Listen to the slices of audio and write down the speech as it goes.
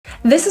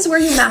This is where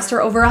you master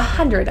over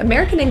 100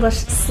 American English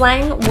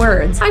slang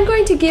words. I'm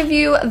going to give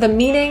you the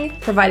meaning,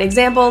 provide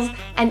examples,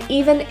 and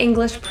even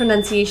English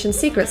pronunciation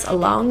secrets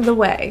along the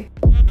way.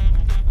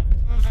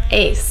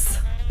 Ace.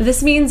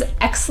 This means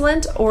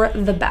excellent or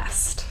the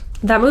best.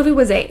 That movie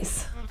was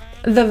Ace.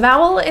 The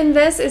vowel in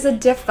this is a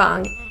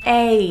diphthong,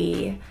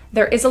 A.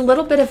 There is a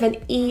little bit of an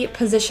E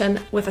position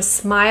with a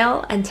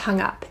smile and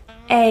tongue up.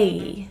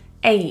 A.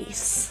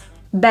 Ace.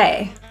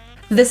 Bae.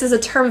 This is a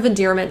term of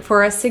endearment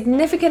for a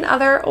significant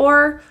other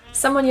or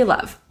someone you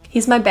love.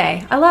 He's my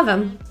bae. I love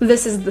him.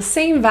 This is the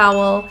same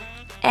vowel,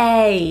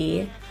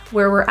 A,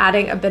 where we're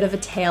adding a bit of a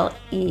tail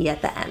E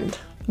at the end.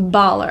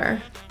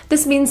 Baller.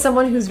 This means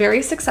someone who's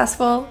very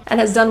successful and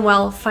has done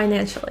well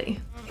financially.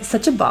 He's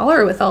such a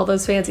baller with all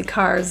those fancy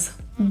cars.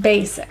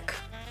 Basic.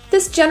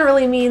 This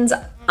generally means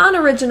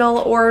unoriginal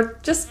or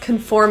just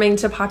conforming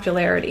to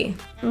popularity.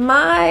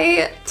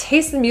 My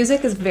taste in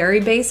music is very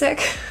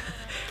basic.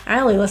 I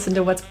only listen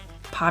to what's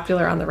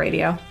popular on the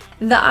radio.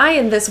 The I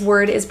in this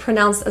word is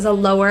pronounced as a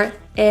lower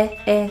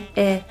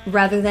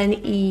rather than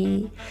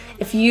E.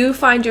 If you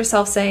find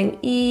yourself saying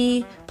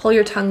E, pull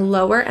your tongue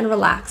lower and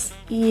relax.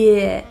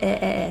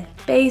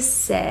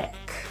 Basic.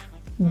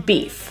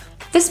 Beef.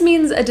 This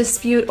means a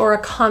dispute or a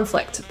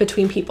conflict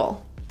between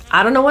people.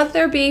 I don't know what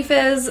their beef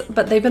is,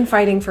 but they've been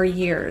fighting for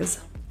years.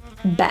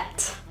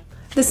 Bet.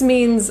 This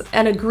means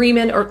an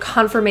agreement or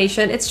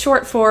confirmation. It's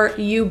short for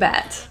you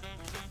bet.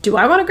 Do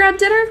I want to grab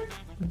dinner?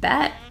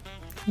 Bet.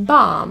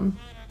 Bomb.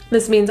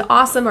 This means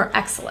awesome or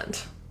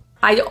excellent.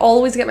 I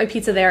always get my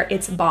pizza there,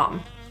 it's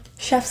bomb.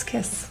 Chef's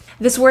kiss.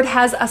 This word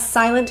has a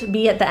silent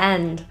B at the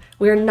end.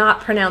 We're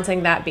not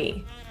pronouncing that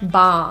B.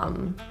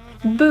 Bomb.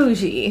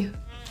 Bougie.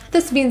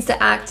 This means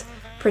to act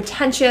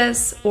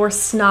pretentious or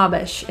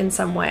snobbish in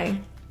some way.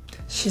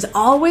 She's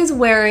always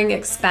wearing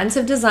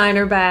expensive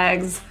designer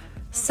bags.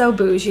 So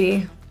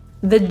bougie.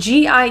 The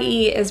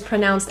G-I-E is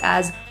pronounced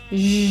as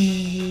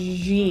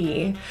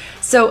G.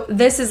 So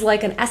this is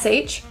like an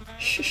SH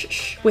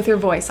with your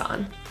voice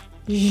on.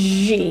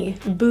 G.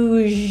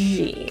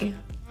 Bougie.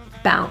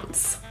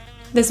 Bounce.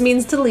 This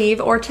means to leave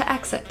or to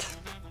exit.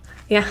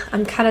 Yeah,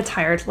 I'm kind of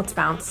tired. Let's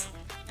bounce.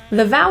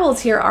 The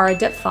vowels here are a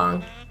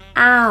diphthong.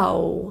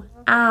 Ow.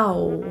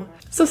 Ow.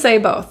 So say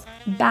both.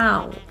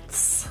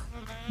 Bounce.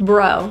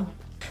 Bro.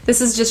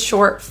 This is just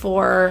short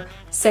for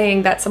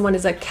saying that someone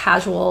is a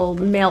casual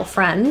male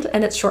friend,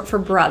 and it's short for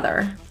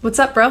brother. What's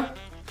up, bro?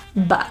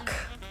 Buck.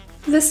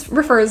 This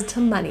refers to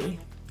money.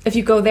 If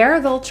you go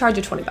there, they'll charge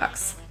you 20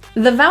 bucks.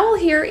 The vowel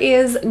here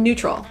is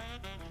neutral.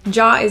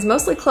 Jaw is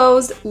mostly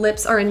closed,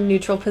 lips are in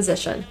neutral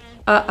position.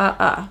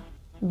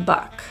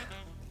 Buck.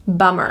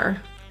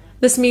 Bummer.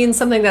 This means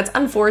something that's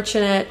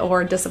unfortunate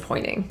or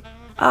disappointing.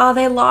 Oh,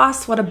 they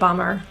lost, what a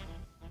bummer.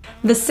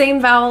 The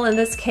same vowel in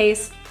this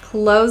case,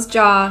 closed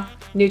jaw,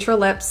 neutral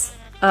lips,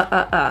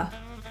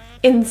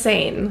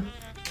 Insane.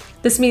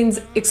 This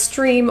means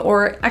extreme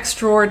or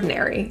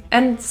extraordinary,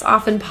 and it's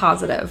often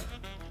positive.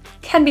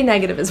 Can be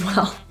negative as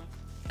well.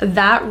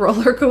 That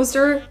roller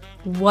coaster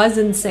was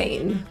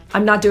insane.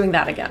 I'm not doing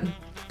that again.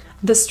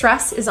 The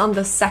stress is on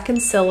the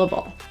second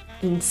syllable.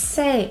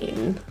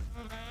 Insane.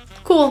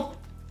 Cool.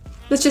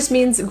 This just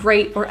means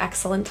great or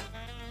excellent.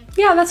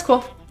 Yeah, that's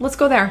cool. Let's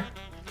go there.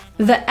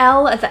 The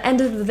L at the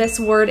end of this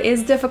word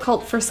is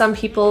difficult for some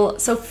people,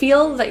 so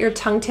feel that your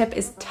tongue tip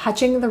is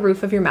touching the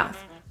roof of your mouth.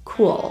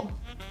 Cool.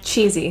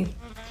 Cheesy.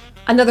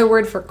 Another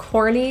word for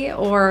corny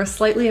or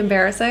slightly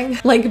embarrassing,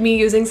 like me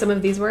using some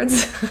of these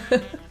words.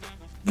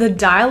 The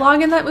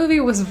dialogue in that movie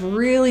was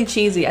really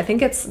cheesy. I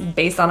think it's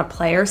based on a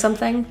play or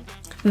something.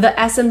 The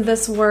S in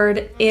this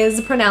word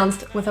is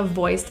pronounced with a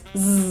voiced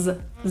Z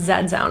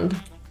sound.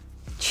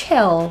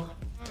 Chill.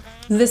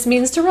 This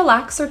means to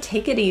relax or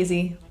take it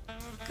easy.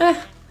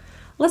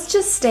 Let's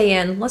just stay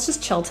in. Let's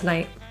just chill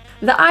tonight.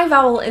 The I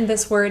vowel in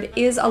this word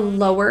is a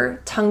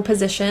lower tongue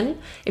position.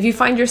 If you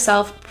find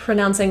yourself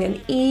pronouncing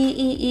an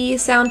E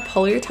sound,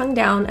 pull your tongue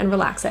down and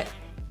relax it.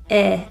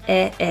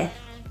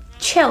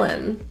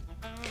 Chillin'.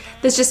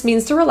 This just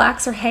means to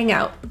relax or hang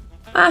out.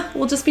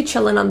 We'll just be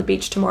chillin' on the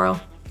beach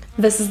tomorrow.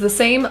 This is the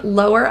same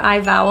lower I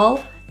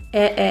vowel,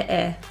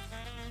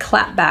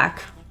 Clap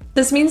back.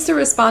 This means to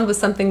respond with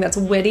something that's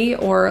witty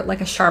or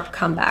like a sharp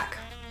comeback.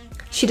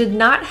 She did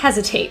not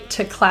hesitate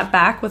to clap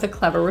back with a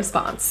clever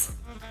response.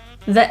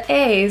 The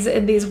A's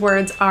in these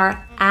words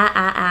are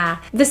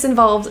This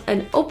involves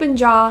an open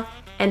jaw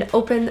and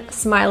open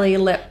smiley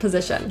lip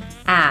position.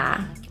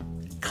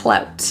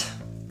 Clout.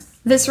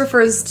 This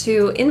refers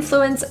to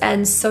influence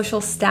and social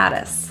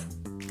status.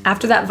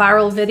 After that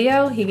viral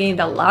video, he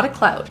gained a lot of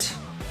clout.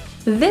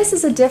 This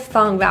is a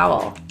diphthong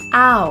vowel.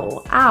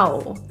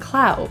 Ow,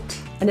 clout.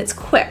 And it's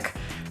quick,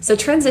 so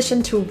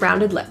transition to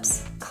rounded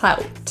lips.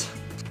 Clout.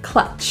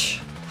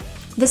 Clutch.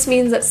 This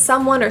means that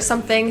someone or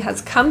something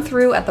has come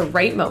through at the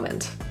right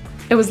moment.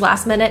 It was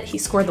last minute, he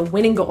scored the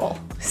winning goal.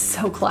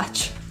 So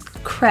clutch.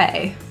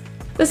 Cray.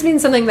 This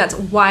means something that's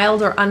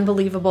wild or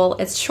unbelievable.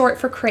 It's short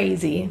for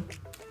crazy.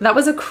 That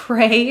was a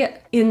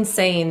cray,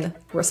 insane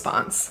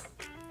response.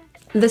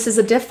 This is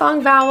a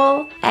diphthong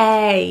vowel,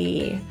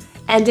 A.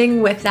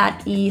 ending with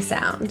that E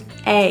sound.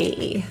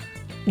 A.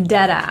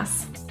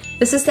 Deadass.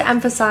 This is to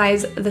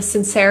emphasize the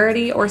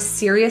sincerity or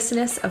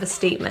seriousness of a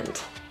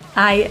statement.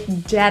 I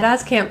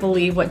deadass can't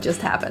believe what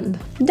just happened.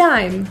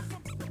 Dime.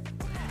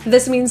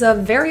 This means a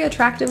very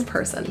attractive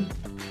person.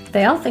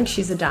 They all think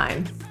she's a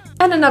dime.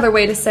 And another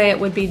way to say it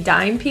would be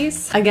dime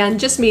piece, again,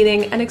 just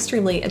meaning an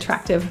extremely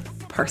attractive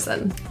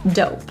person.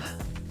 Dope.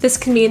 This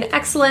can mean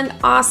excellent,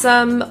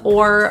 awesome,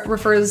 or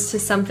refers to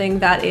something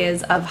that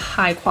is of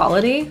high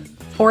quality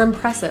or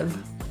impressive.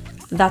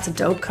 That's a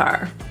dope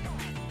car.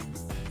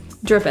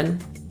 Drippin'.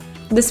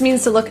 This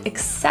means to look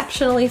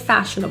exceptionally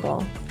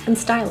fashionable and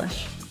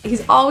stylish.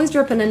 He's always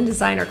dripping in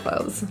designer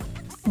clothes.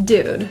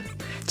 Dude.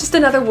 Just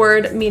another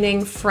word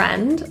meaning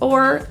friend,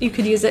 or you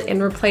could use it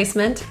in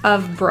replacement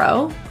of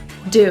bro.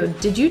 Dude,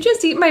 did you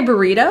just eat my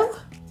burrito?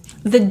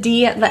 The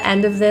D at the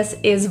end of this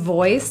is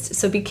voiced,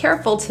 so be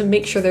careful to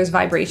make sure there's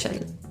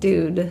vibration.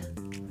 Dude,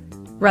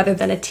 rather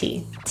than a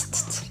T.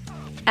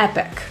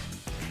 Epic.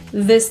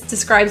 This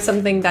describes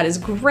something that is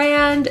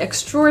grand,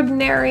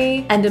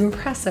 extraordinary, and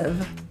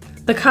impressive.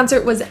 The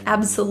concert was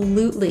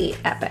absolutely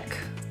epic.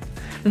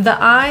 The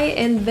I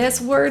in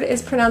this word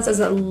is pronounced as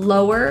a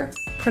lower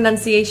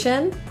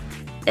pronunciation.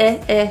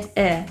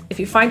 If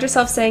you find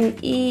yourself saying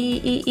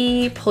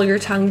E, pull your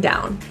tongue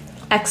down.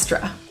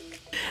 Extra.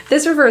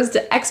 This refers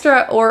to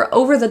extra or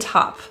over the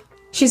top.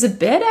 She's a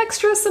bit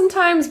extra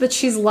sometimes, but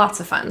she's lots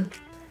of fun.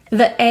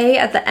 The A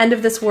at the end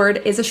of this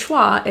word is a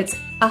schwa. It's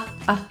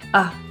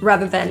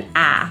rather than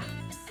ah.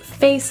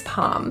 Face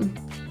palm.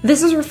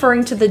 This is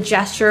referring to the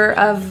gesture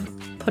of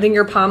putting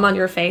your palm on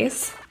your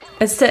face.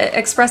 It's to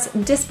express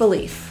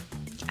disbelief.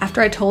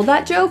 After I told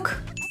that joke,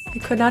 I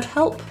could not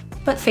help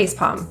but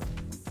facepalm.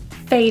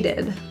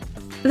 Faded.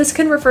 This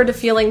can refer to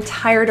feeling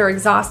tired or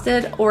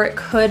exhausted, or it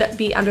could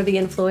be under the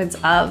influence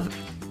of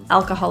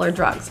alcohol or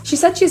drugs. She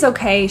said she's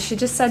okay, she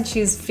just said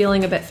she's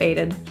feeling a bit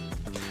faded.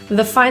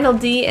 The final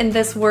D in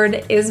this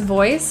word is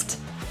voiced,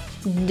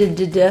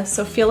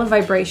 so feel a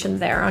vibration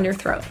there on your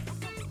throat.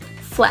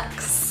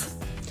 Flex.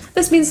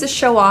 This means to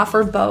show off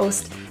or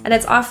boast, and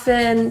it's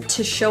often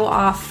to show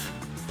off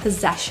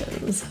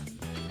possessions.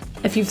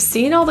 If you've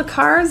seen all the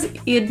cars,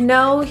 you'd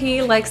know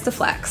he likes to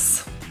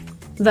flex.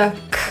 The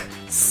k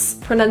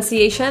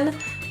pronunciation,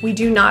 we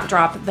do not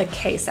drop the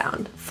K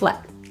sound.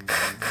 Flex.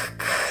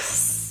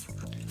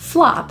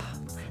 Flop.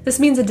 This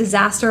means a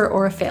disaster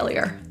or a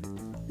failure.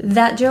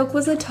 That joke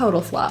was a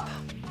total flop.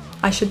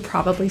 I should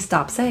probably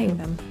stop saying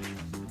them.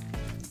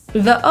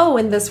 The O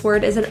in this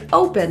word is an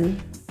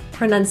open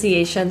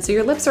pronunciation, so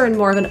your lips are in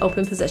more of an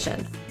open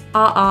position.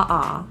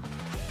 FOMO.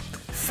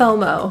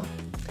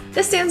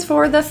 This stands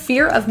for the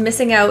fear of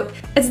missing out.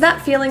 It's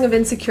that feeling of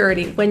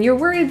insecurity when you're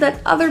worried that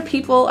other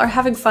people are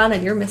having fun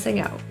and you're missing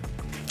out.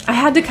 I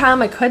had to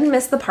come, I couldn't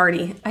miss the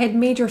party. I had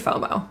major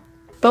FOMO.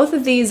 Both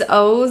of these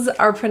O's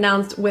are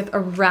pronounced with a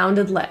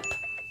rounded lip.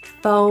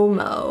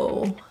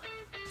 FOMO.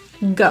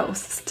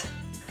 Ghost.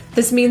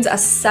 This means a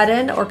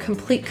sudden or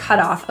complete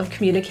cutoff of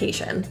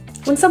communication.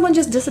 When someone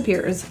just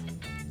disappears.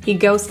 He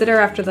ghosted her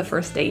after the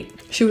first date.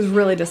 She was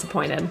really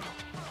disappointed.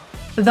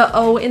 The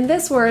O in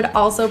this word,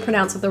 also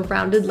pronounced with a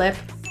rounded lip,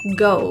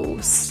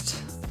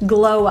 ghost.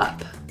 Glow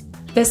up.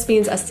 This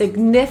means a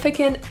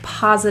significant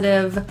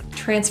positive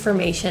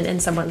transformation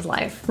in someone's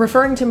life,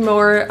 referring to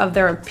more of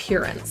their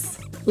appearance.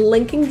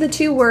 Linking the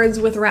two words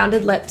with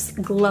rounded lips,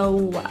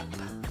 glow up.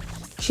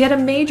 She had a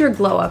major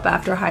glow up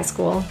after high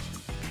school.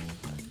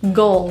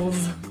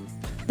 Goals.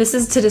 This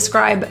is to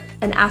describe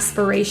an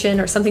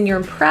aspiration or something you're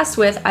impressed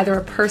with, either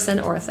a person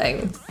or a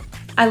thing.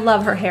 I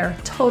love her hair,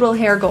 total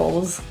hair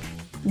goals.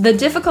 The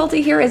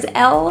difficulty here is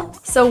L,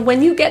 so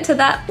when you get to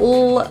that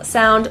L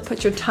sound,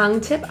 put your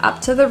tongue tip up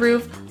to the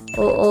roof,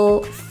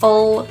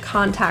 full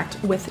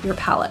contact with your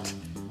palate.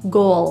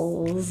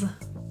 Goals.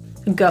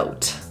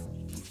 GOAT.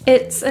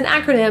 It's an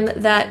acronym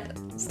that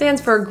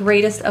stands for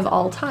greatest of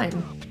all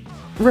time,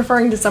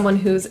 referring to someone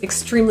who's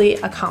extremely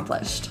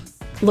accomplished.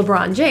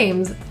 LeBron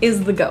James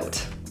is the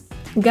GOAT.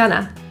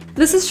 Gonna.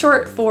 This is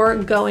short for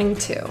going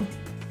to.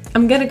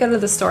 I'm gonna go to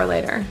the store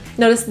later.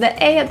 Notice the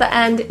A at the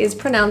end is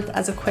pronounced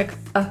as a quick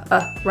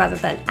rather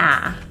than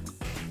ah.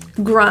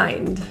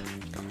 Grind.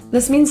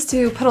 This means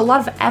to put a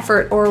lot of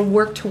effort or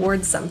work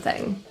towards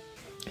something.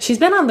 She's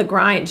been on the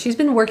grind. She's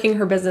been working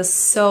her business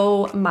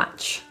so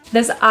much.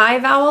 This I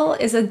vowel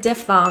is a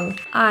diphthong.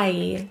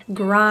 I,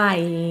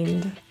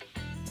 grind.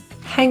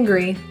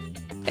 Hangry.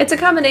 It's a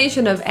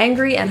combination of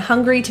angry and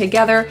hungry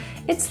together.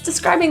 It's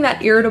describing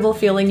that irritable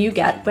feeling you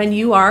get when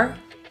you are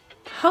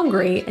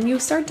hungry and you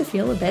start to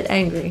feel a bit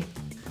angry.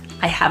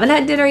 I haven't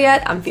had dinner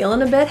yet, I'm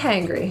feeling a bit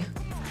hangry.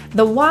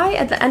 The Y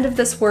at the end of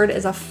this word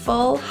is a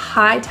full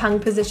high tongue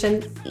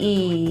position,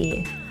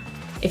 E.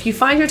 If you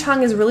find your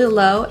tongue is really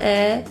low,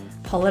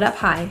 pull it up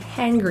high,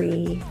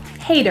 hangry.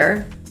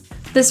 Hater.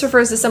 This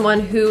refers to someone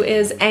who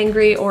is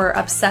angry or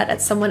upset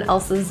at someone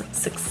else's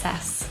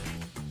success.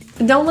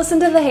 Don't listen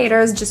to the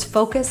haters, just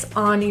focus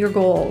on your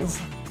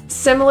goals.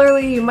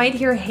 Similarly, you might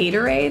hear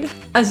haterade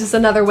as just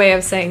another way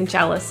of saying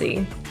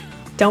jealousy.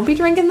 Don't be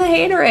drinking the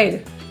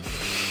haterade.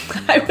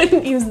 I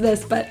wouldn't use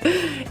this, but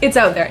it's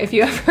out there. If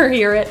you ever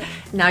hear it,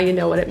 now you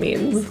know what it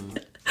means.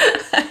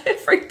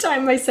 Every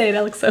time I say it,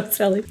 I look so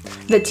silly.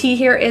 The T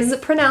here is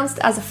pronounced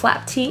as a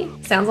flat T.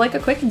 Sounds like a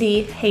quick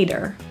D,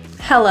 hater.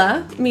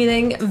 Hella,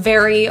 meaning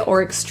very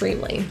or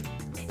extremely.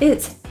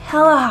 It's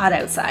hella hot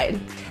outside.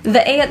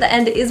 The A at the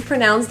end is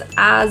pronounced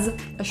as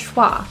a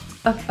schwa,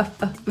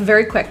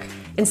 very quick,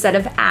 instead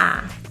of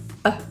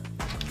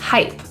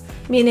hype,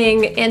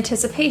 meaning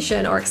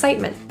anticipation or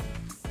excitement.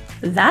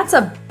 That's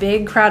a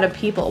big crowd of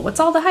people. What's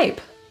all the hype?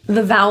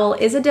 The vowel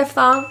is a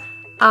diphthong,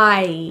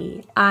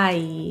 I,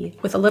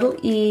 with a little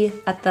E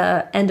at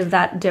the end of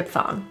that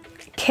diphthong.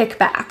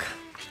 Kickback.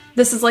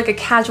 This is like a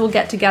casual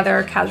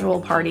get-together, casual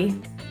party.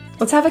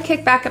 Let's have a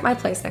kickback at my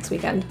place next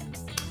weekend.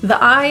 The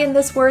I in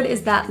this word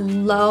is that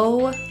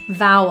low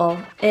vowel,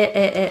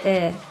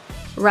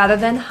 rather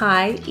than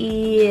high,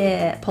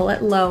 pull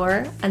it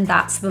lower, and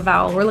that's the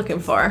vowel we're looking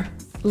for.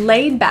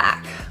 Laid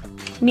back,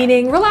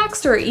 meaning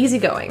relaxed or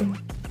easygoing.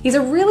 He's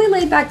a really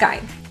laid back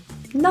guy.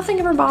 Nothing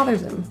ever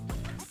bothers him.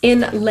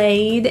 In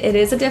laid, it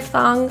is a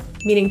diphthong,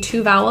 meaning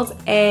two vowels,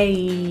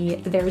 A,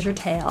 there's your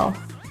tail.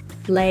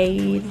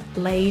 Laid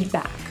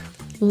back.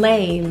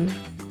 Lame,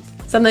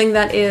 something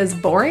that is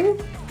boring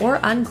or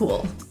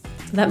uncool.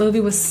 That movie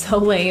was so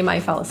lame, I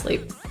fell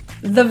asleep.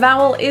 The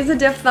vowel is a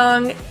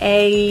diphthong,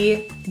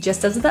 A,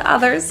 just as the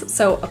others,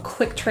 so a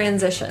quick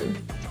transition.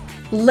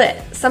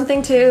 Lit,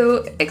 something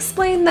to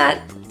explain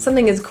that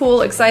something is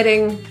cool,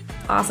 exciting,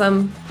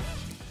 awesome.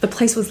 The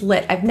place was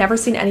lit. I've never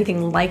seen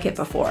anything like it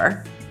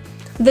before.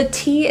 The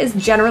T is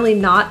generally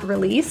not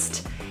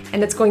released,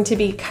 and it's going to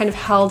be kind of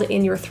held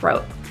in your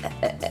throat.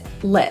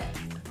 Lit.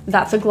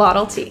 That's a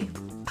glottal T.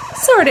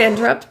 Sorry to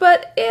interrupt,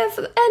 but if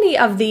any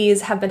of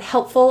these have been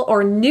helpful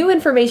or new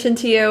information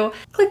to you,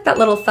 click that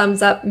little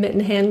thumbs up mitten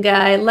hand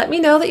guy. Let me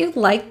know that you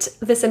liked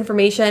this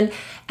information.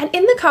 And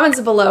in the comments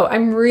below,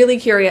 I'm really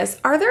curious,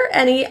 are there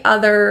any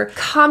other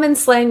common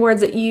slang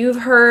words that you've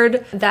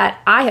heard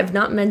that I have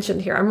not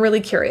mentioned here? I'm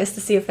really curious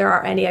to see if there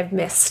are any I've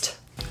missed.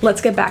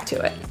 Let's get back to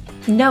it.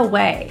 No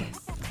way.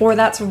 Or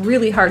that's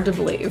really hard to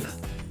believe.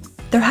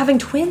 They're having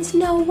twins?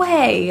 No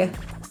way.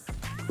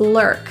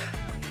 Lurk.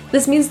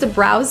 This means to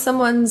browse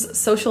someone's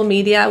social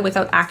media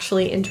without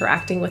actually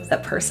interacting with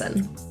that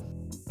person.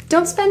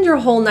 Don't spend your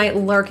whole night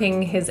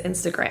lurking his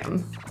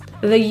Instagram.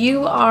 The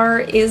UR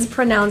is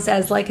pronounced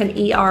as like an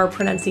ER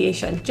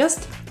pronunciation,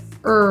 just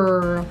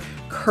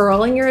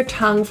curling your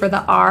tongue for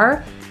the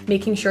R,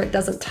 making sure it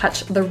doesn't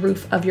touch the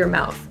roof of your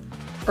mouth.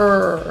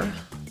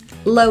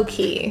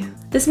 Low-key.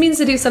 This means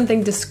to do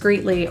something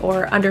discreetly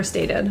or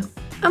understated.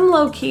 I'm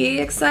low-key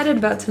excited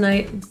about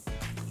tonight.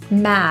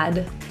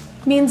 Mad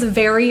means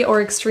very or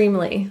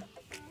extremely.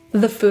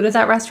 The food at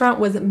that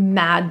restaurant was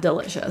mad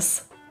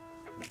delicious.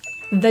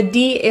 The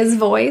D is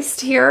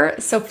voiced here,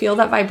 so feel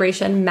that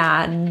vibration,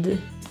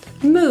 mad.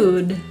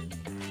 Mood.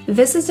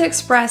 This is to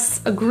express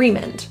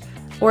agreement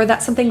or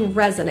that something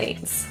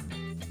resonates.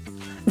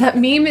 That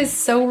meme is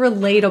so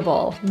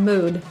relatable,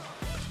 mood.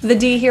 The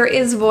D here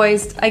is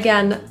voiced,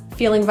 again,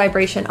 feeling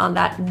vibration on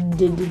that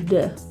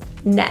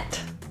net.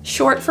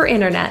 Short for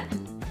internet.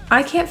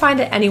 I can't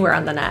find it anywhere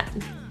on the net.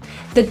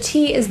 The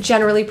T is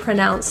generally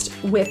pronounced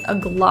with a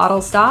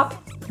glottal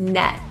stop,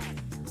 net,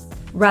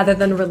 rather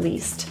than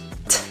released.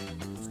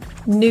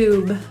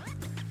 Noob.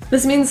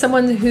 This means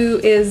someone who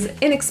is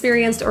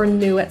inexperienced or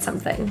new at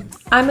something.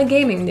 I'm a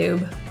gaming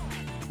noob.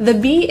 The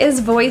B is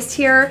voiced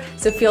here,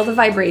 so feel the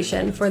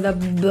vibration for the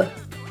B.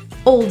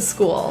 Old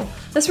school.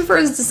 This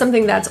refers to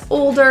something that's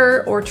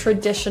older or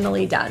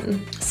traditionally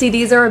done. See,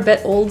 these are a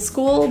bit old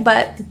school,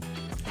 but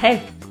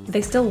hey,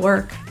 they still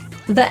work.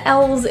 The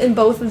L's in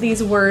both of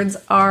these words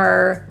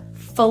are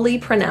fully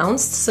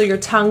pronounced, so your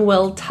tongue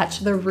will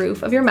touch the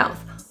roof of your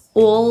mouth.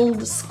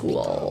 Old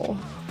school.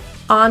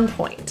 On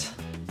point.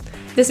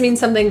 This means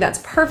something that's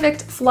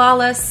perfect,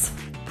 flawless,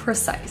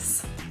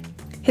 precise.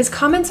 His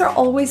comments are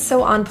always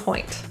so on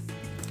point.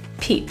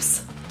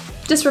 Peeps.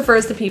 Just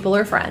refers to people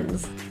or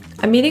friends.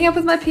 I'm meeting up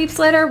with my peeps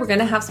later, we're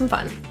gonna have some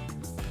fun.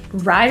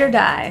 Ride or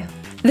die.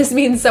 This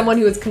means someone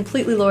who is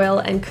completely loyal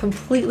and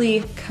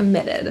completely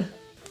committed.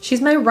 She's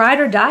my ride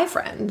or die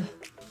friend.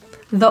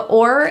 The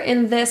or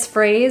in this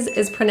phrase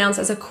is pronounced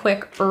as a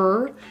quick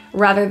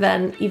rather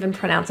than even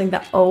pronouncing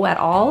the O at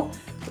all.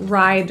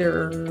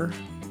 Rider.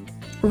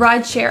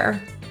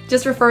 Rideshare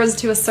just refers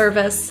to a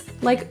service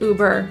like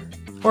Uber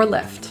or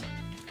Lyft,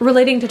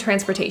 relating to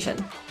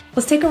transportation.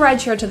 Let's take a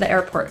rideshare to the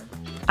airport.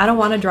 I don't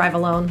want to drive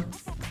alone.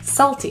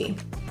 Salty.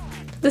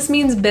 This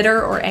means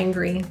bitter or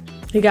angry.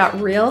 He got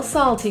real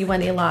salty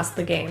when he lost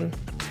the game.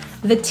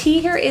 The T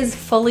here is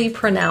fully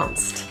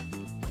pronounced.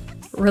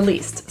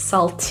 Released,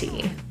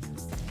 salty.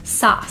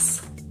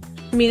 Sauce,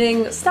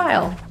 meaning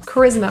style,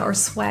 charisma, or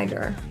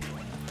swagger.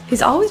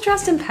 He's always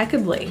dressed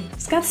impeccably.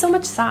 He's got so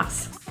much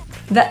sauce.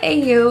 The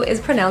AU is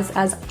pronounced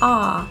as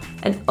ah,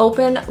 an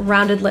open,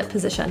 rounded lip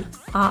position.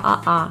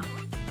 Ah.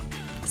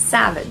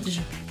 Savage.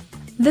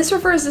 This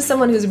refers to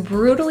someone who's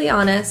brutally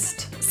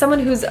honest, someone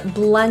who's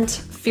blunt,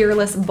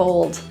 fearless,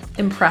 bold,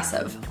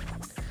 impressive.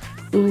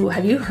 Ooh,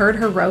 have you heard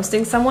her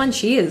roasting someone?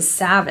 She is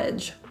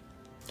savage.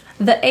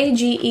 The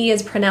AGE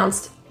is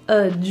pronounced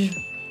udge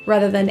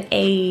rather than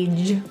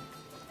age.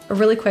 A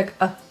really quick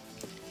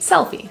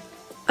selfie.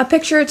 A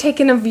picture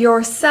taken of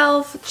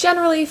yourself,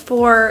 generally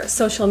for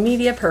social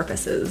media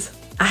purposes.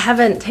 I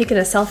haven't taken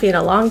a selfie in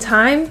a long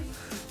time.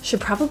 Should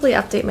probably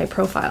update my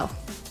profile.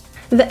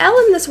 The L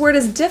in this word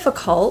is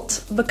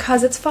difficult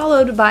because it's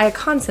followed by a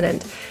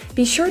consonant.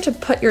 Be sure to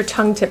put your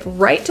tongue tip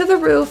right to the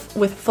roof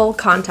with full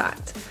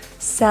contact.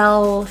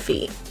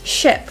 Selfie.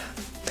 Ship.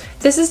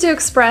 This is to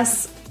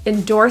express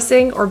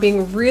endorsing or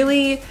being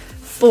really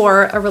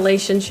for a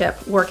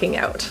relationship working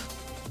out.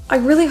 I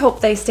really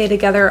hope they stay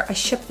together. I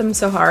ship them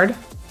so hard.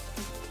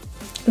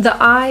 The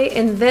I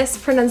in this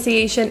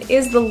pronunciation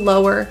is the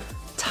lower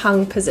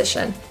tongue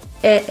position.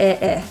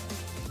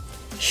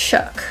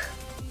 Shook.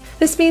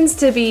 This means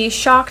to be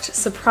shocked,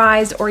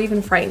 surprised, or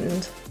even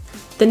frightened.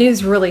 The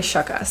news really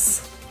shook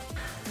us.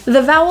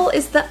 The vowel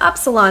is the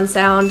upsilon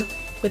sound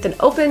with an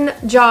open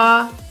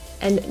jaw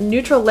and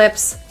neutral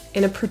lips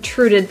in a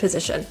protruded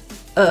position.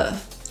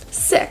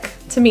 Sick,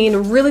 to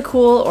mean really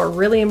cool or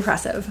really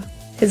impressive.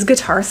 His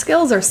guitar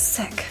skills are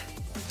sick.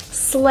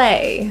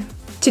 Slay,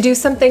 to do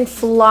something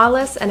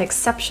flawless and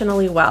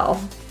exceptionally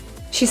well.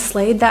 She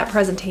slayed that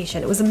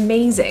presentation. It was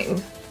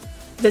amazing.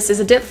 This is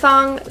a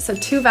diphthong, so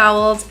 2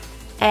 vowels,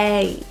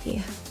 A.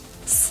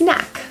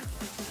 Snack.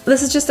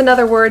 This is just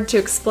another word to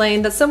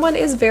explain that someone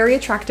is very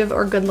attractive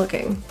or good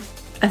looking.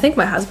 I think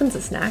my husband's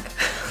a snack.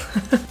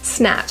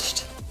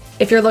 Snatched.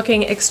 If you're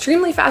looking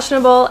extremely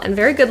fashionable and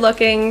very good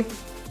looking,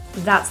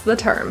 that's the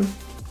term.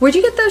 Where'd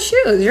you get those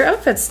shoes? Your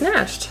outfit's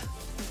snatched.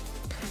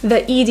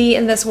 The ED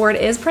in this word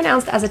is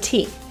pronounced as a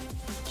T.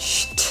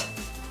 Sht,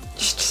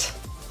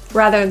 sht,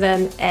 rather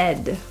than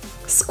ed.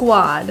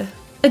 Squad.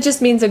 It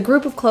just means a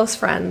group of close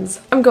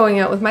friends. I'm going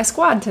out with my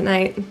squad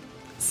tonight.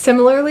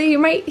 Similarly, you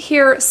might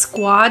hear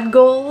squad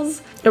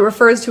goals. It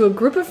refers to a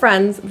group of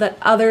friends that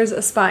others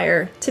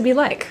aspire to be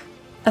like.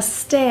 A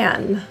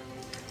stan.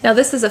 Now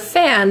this is a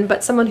fan,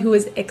 but someone who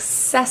is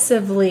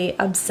excessively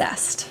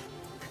obsessed.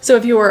 So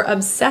if you were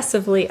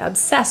obsessively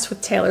obsessed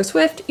with Taylor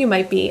Swift, you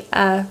might be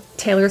a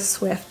Taylor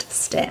Swift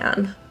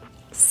stan.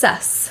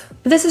 Sus.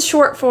 This is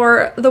short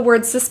for the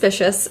word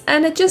suspicious,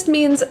 and it just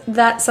means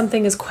that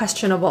something is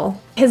questionable.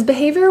 His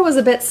behavior was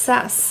a bit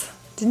sus,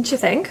 didn't you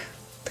think?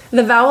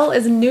 The vowel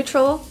is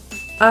neutral,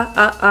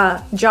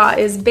 Jaw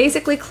is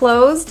basically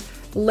closed,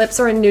 lips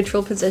are in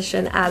neutral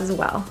position as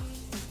well.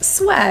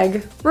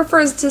 Swag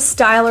refers to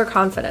style or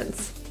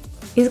confidence.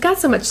 He's got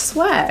so much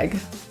swag.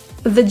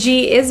 The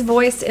G is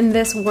voiced in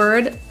this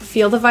word.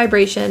 Feel the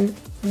vibration,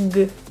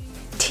 G.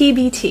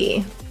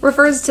 TBT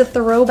refers to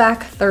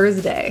Throwback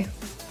Thursday.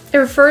 It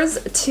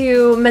refers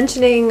to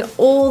mentioning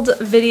old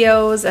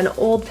videos and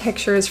old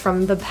pictures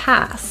from the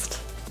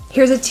past.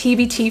 Here's a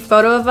TBT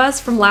photo of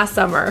us from last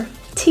summer.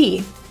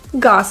 Tea,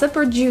 gossip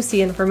or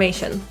juicy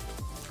information.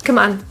 Come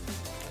on,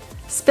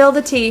 spill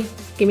the tea,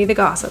 give me the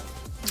gossip.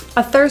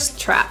 A thirst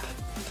trap.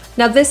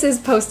 Now this is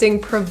posting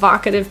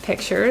provocative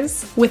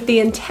pictures with the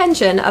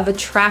intention of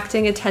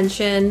attracting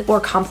attention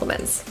or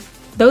compliments.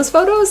 Those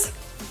photos,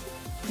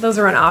 those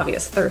are an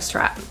obvious thirst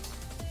trap.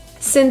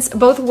 Since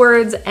both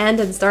words end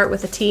and start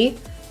with a T,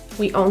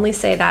 we only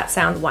say that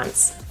sound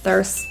once.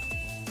 Thirst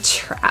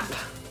trap.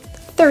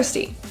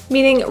 Thirsty,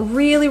 meaning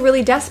really,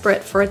 really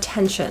desperate for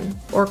attention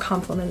or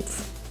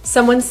compliments.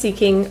 Someone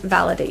seeking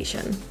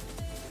validation.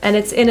 And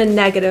it's in a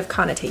negative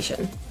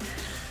connotation.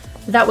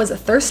 That was a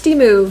thirsty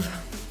move.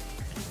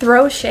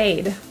 Throw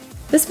shade.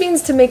 This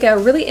means to make a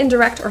really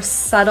indirect or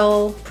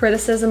subtle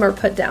criticism or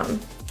put down.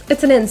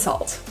 It's an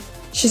insult.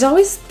 She's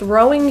always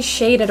throwing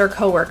shade at her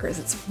coworkers.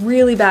 It's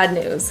really bad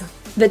news.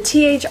 The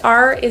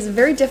THR is a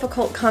very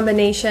difficult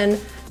combination,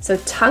 so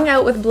tongue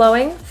out with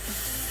blowing.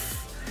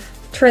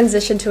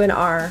 Transition to an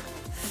R.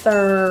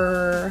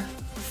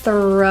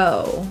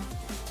 Throw.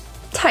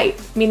 Tight,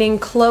 meaning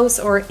close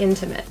or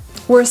intimate.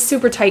 We're a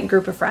super tight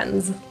group of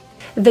friends.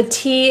 The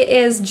T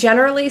is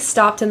generally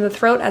stopped in the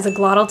throat as a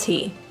glottal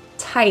T.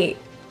 Tight.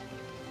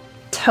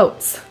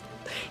 Totes.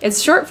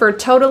 It's short for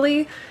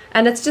totally,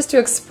 and it's just to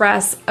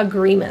express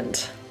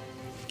agreement.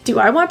 Do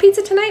I want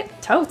pizza tonight?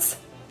 Totes.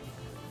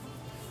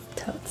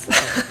 Totes.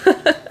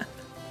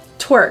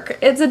 Twerk.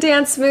 It's a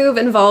dance move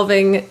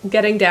involving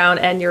getting down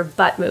and your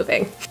butt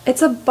moving.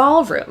 It's a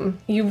ballroom.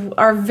 You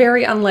are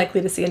very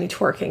unlikely to see any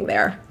twerking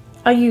there.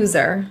 A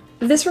user.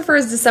 This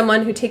refers to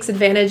someone who takes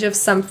advantage of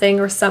something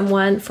or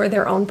someone for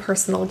their own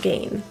personal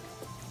gain.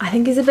 I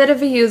think he's a bit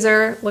of a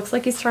user. Looks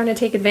like he's trying to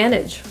take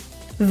advantage.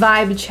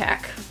 Vibe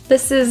check.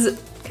 This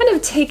is kind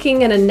of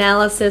taking an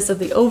analysis of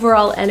the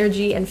overall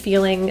energy and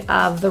feeling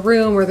of the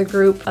room or the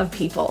group of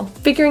people.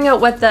 Figuring out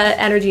what the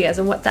energy is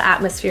and what the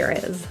atmosphere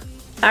is.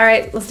 All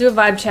right, let's do a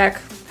vibe check.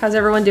 How's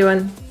everyone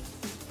doing?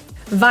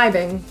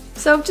 Vibing.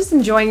 So just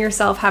enjoying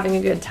yourself, having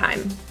a good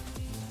time.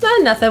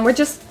 Nothing, we're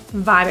just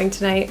vibing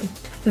tonight.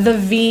 The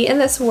V in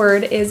this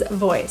word is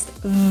voiced.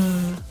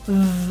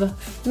 V.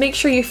 Make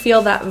sure you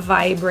feel that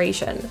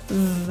vibration.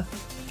 V.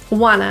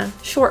 Wanna,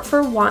 short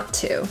for want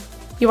to.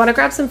 You wanna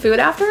grab some food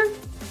after?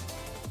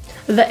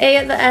 The A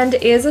at the end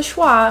is a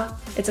schwa.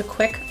 It's a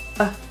quick,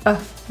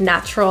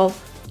 natural,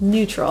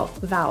 neutral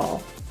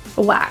vowel.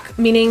 Whack,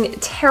 meaning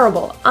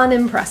terrible,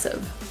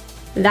 unimpressive.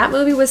 That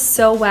movie was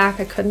so whack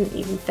I couldn't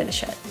even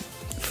finish it.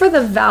 For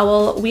the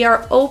vowel, we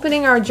are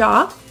opening our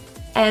jaw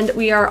and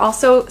we are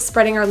also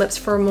spreading our lips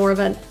for more of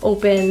an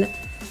open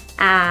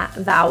ah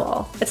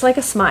vowel. It's like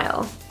a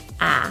smile,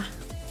 ah,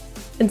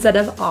 instead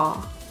of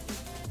ah.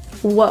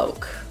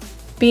 Woke,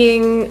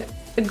 being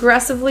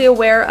aggressively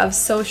aware of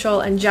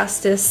social and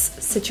justice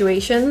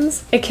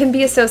situations. It can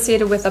be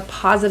associated with a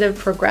positive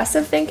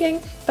progressive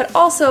thinking, but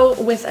also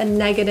with a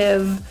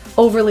negative,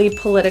 overly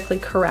politically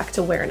correct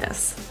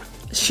awareness.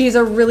 She's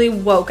a really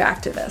woke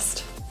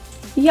activist.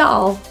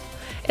 Y'all.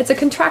 It's a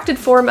contracted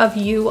form of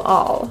you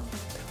all.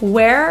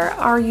 Where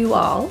are you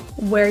all?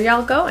 Where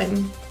y'all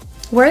going?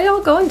 Where are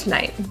y'all going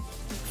tonight?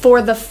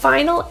 For the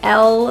final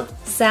L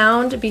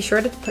sound, be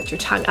sure to put your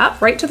tongue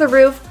up right to the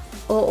roof,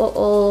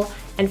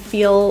 and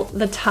feel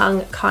the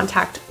tongue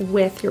contact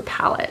with your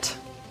palate.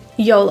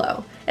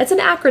 YOLO. It's an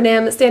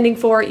acronym standing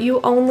for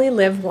You Only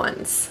Live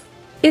Once.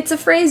 It's a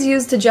phrase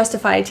used to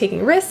justify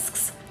taking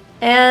risks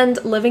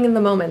and living in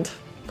the moment.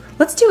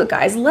 Let's do it,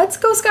 guys. Let's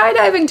go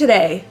skydiving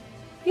today.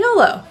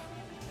 YOLO.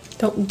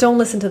 Don't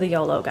listen to the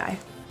YOLO guy.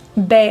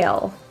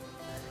 Bail.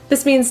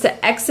 This means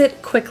to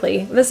exit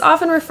quickly. This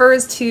often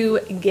refers to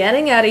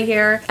getting out of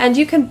here, and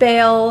you can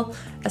bail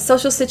a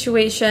social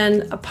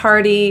situation, a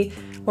party,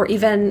 or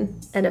even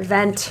an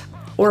event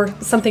or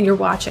something you're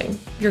watching.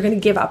 You're gonna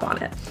give up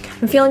on it.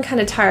 I'm feeling kind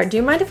of tired. Do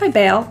you mind if I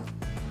bail?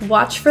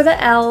 Watch for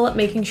the L,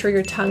 making sure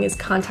your tongue is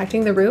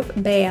contacting the roof.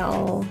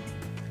 Bail.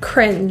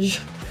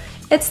 Cringe.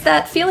 It's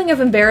that feeling of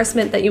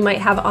embarrassment that you might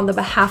have on the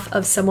behalf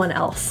of someone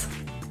else.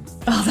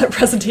 Oh, that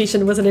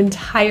presentation was an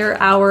entire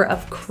hour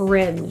of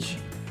cringe.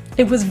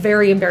 It was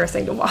very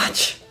embarrassing to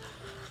watch.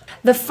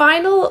 The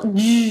final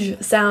J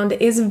sound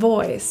is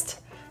voiced.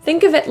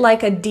 Think of it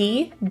like a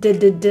D,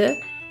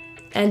 d,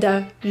 and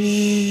a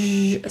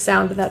J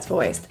sound that's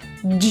voiced.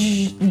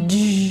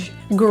 J.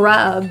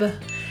 Grub.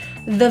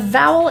 The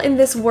vowel in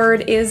this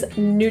word is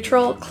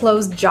neutral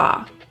closed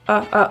jaw.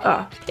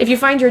 If you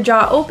find your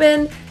jaw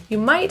open, you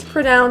might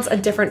pronounce a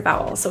different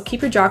vowel, so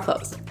keep your jaw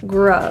closed.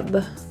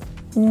 Grub.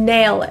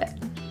 Nail it.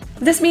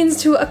 This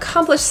means to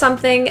accomplish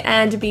something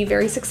and be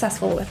very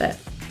successful with it.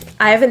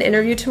 I have an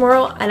interview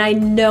tomorrow and I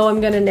know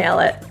I'm gonna nail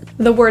it.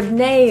 The word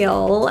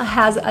nail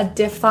has a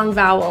diphthong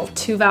vowel,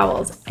 2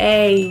 vowels,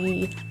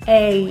 A.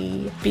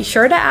 Be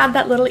sure to add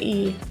that little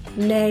E,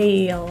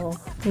 nail.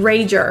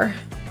 Rager,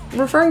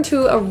 referring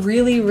to a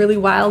really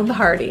wild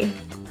party.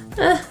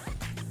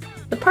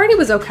 The party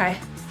was okay.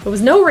 There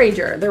was no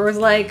rager, there was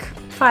like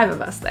 5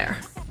 of us there.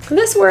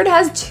 This word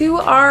has 2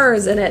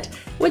 R's in it,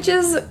 which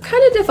is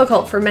kind of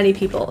difficult for many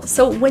people.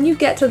 So when you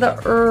get to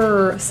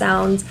the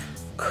sounds,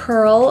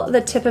 curl the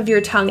tip of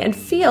your tongue and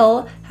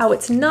feel how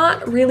it's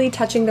not really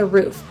touching the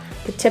roof.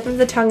 The tip of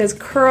the tongue is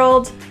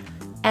curled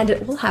and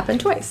it will happen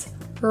twice.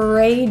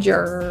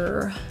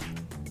 Rager.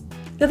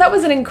 Now that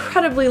was an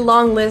incredibly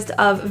long list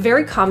of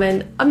very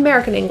common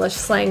American English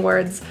slang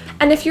words.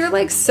 And if you're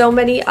like so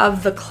many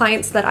of the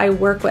clients that I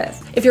work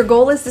with, if your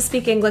goal is to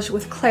speak English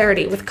with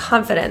clarity, with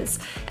confidence,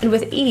 and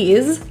with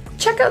ease,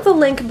 check out the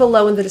link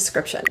below in the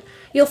description.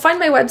 You'll find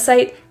my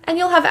website and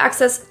you'll have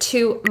access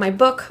to my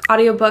book,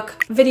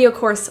 audiobook, video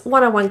course,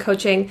 one-on-one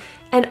coaching,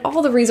 and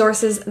all the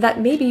resources that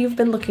maybe you've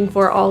been looking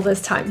for all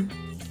this time.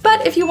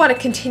 But if you want to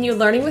continue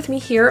learning with me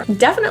here,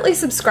 definitely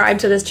subscribe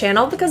to this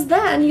channel because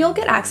then you'll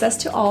get access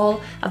to all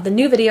of the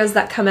new videos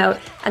that come out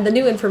and the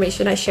new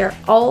information I share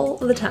all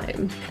the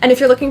time. And if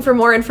you're looking for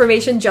more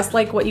information just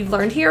like what you've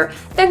learned here,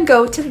 then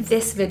go to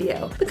this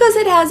video because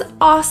it has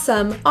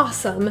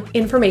awesome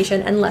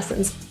information and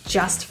lessons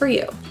just for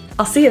you.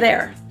 I'll see you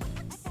there.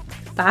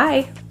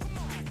 Bye.